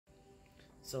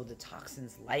So the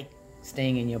toxins like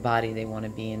staying in your body. They want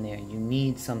to be in there. You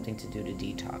need something to do to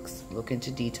detox. Look into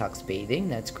detox bathing.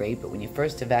 That's great. But when you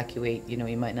first evacuate, you know,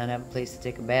 you might not have a place to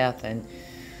take a bath, and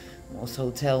most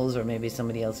hotels or maybe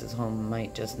somebody else's home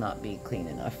might just not be clean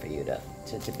enough for you to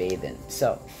bathe in.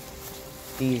 So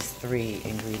these 3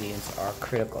 ingredients are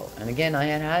critical. And again, I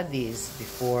had these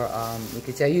before. You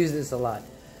could see I use this a lot.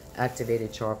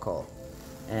 Activated charcoal.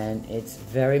 And it's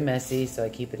very messy, so I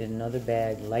keep it in another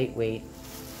bag, lightweight.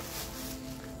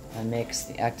 I mix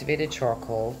the activated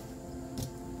charcoal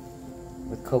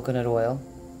with coconut oil.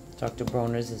 Dr.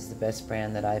 Bronner's is the best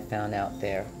brand that I found out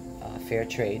there, fair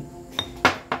trade.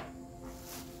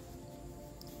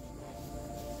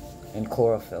 And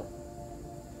chlorophyll.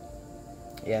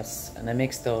 Yes, and I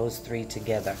mix those 3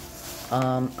 together.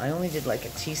 I only did like a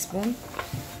teaspoon,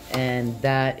 and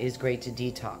that is great to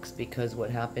detox, because what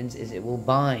happens is it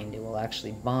will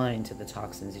actually bind to the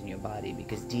toxins in your body,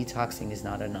 because detoxing is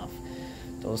not enough.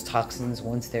 Those toxins,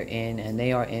 once they're in, and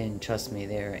they are in, trust me,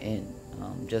 they're in.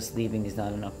 Just leaving is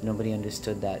not enough. Nobody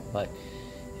understood that, but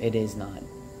it is not.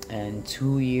 And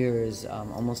 2 years,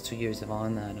 almost 2 years of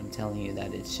on that, I'm telling you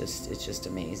that it's just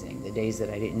amazing. The days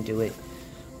that I didn't do it.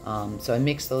 So I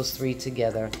mix those 3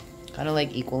 together, kind of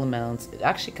like equal amounts. It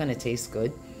actually kind of tastes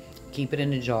good. Keep it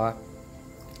in a jar.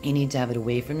 You need to have it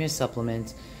away from your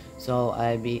supplements. So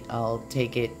I'll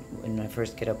take it when I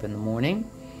first get up in the morning.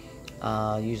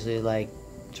 Usually like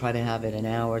try to have it an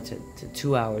hour to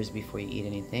 2 hours before you eat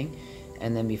anything,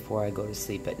 and then before I go to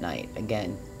sleep at night.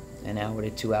 Again, an hour to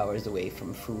 2 hours away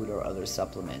from food or other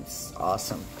supplements.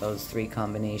 Awesome. Those 3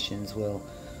 combinations will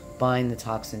bind the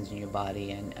toxins in your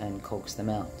body and coax them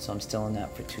out. So I'm still in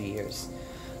that for 2 years.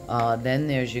 Then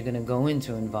you're going to go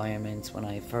into environments. When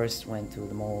I first went through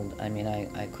the mold, I mean,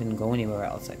 I couldn't go anywhere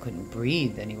else. I couldn't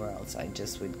breathe anywhere else. I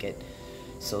just would get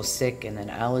so sick. And then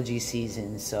allergy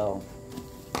season, so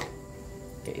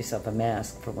get yourself a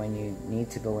mask for when you need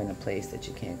to go in a place that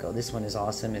you can't go. This one is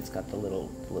awesome. It's got the little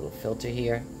filter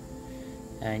here,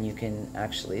 and you can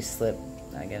actually slip.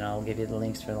 Again, I'll give you the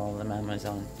links for all of them on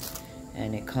Amazon.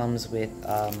 And it comes with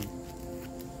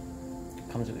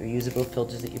reusable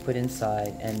filters that you put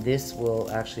inside, and this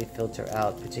will actually filter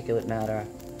out particulate matter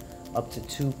up to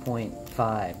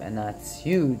 2.5, and that's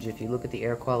huge. If you look at the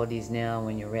air qualities now,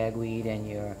 when your ragweed and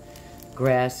your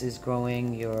grass is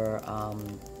growing, your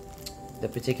the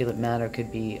particulate matter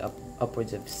could be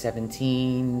upwards of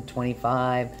 17,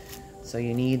 25. So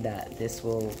you need that. This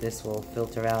will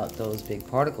filter out those big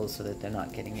particles so that they're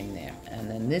not getting in there. And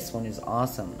then this one is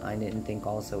awesome. I didn't think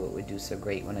also it would do so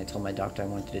great when I told my doctor I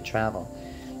wanted to travel.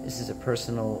 This is a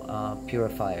personal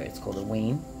purifier. It's called a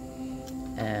Wayne,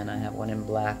 and I have one in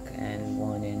black and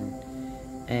one in,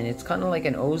 and it's kind of like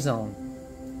an ozone.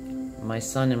 My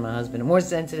son and my husband are more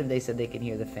sensitive. They said they can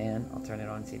hear the fan. I'll turn it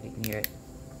on, see if you can hear it.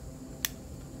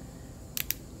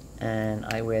 And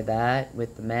I wear that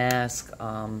with the mask.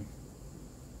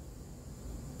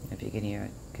 If you can hear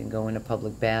it. Can go in a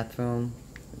public bathroom.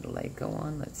 Did the light go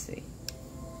on? Let's see.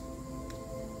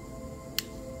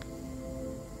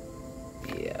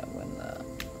 Yeah, when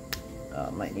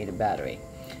might need a battery.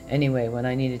 Anyway, when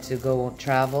I needed to go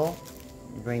travel,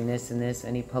 bring this and this,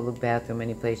 any public bathroom,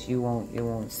 any place, you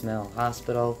won't smell.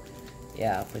 Hospital,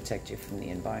 yeah, I'll protect you from the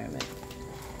environment.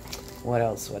 What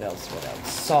else?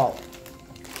 Salt.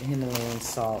 Himalayan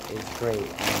salt is great.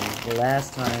 And the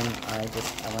last time I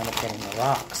wound up getting the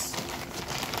rocks,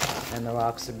 and the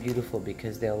rocks are beautiful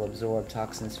because they'll absorb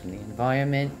toxins from the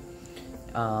environment.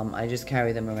 I just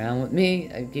carry them around with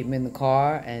me. I keep them in the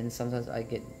car, and sometimes at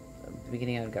the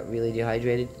beginning I got really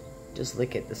dehydrated. Just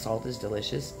lick it. The salt is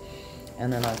delicious.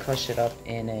 And then I crush it up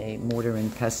in a mortar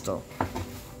and pestle.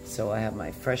 So I have my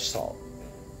fresh salt.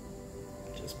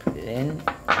 Just put it in,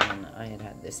 and I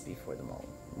had this before the mold.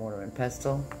 Mortar and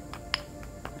pestle,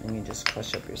 and you just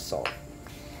crush up your salt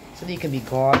so that you can be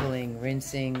gargling,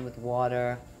 rinsing with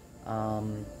water.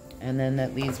 And then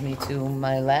that leads me to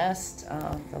my the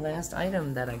last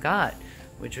item that I got,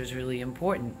 which was really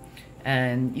important.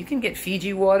 And you can get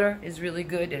Fiji water, is really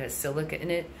good. It has silica in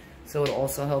it, so it'll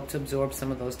also help to absorb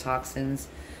some of those toxins.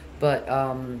 But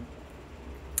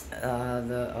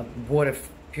the water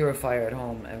purifier at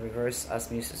home, a reverse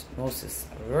osmosis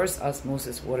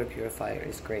water purifier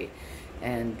is great.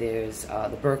 And there's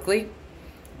the Berkeley.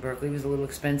 Berkeley was a little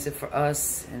expensive for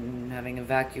us, and having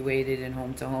evacuated and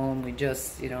home to home, we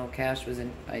just, cash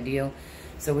wasn't ideal.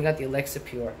 So we got the Alexa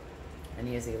Pure, and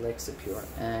here's the Alexa Pure.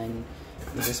 And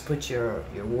you just put your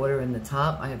water in the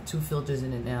top. I have 2 filters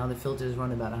in it now. The filters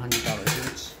run about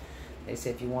 $100 each. They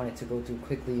say if you want it to go through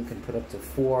quickly, you can put up to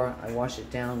 4. I wash it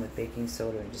down with baking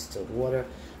soda and distilled water.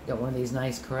 Got one of these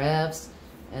nice carafes,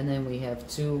 And then we have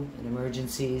 2 in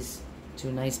emergencies,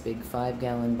 2 nice big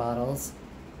 5-gallon bottles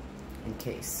in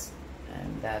case.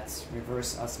 And that's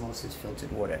reverse osmosis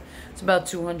filtered water. It's about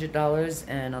 $200,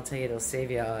 and I'll tell you, it'll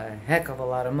save you a heck of a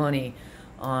lot of money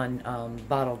on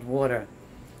bottled water.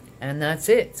 And that's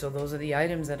it. So those are the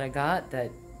items that I got that,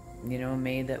 you know,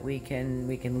 made that we can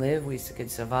live, we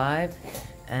could survive.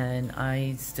 And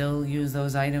I still use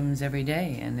those items every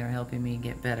day, and they're helping me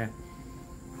get better.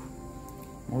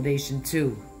 Moldation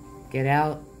 2, get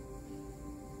out,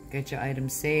 get your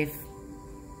items safe,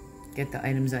 get the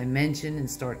items I mentioned,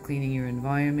 and start cleaning your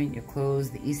environment, your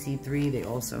clothes. The EC3, they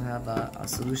also have a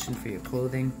solution for your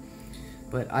clothing.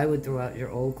 But I would throw out your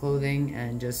old clothing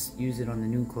and just use it on the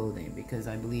new clothing, because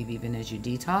I believe even as you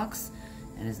detox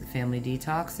and as the family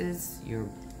detoxes, your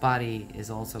body is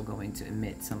also going to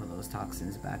emit some of those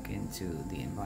toxins back into the environment.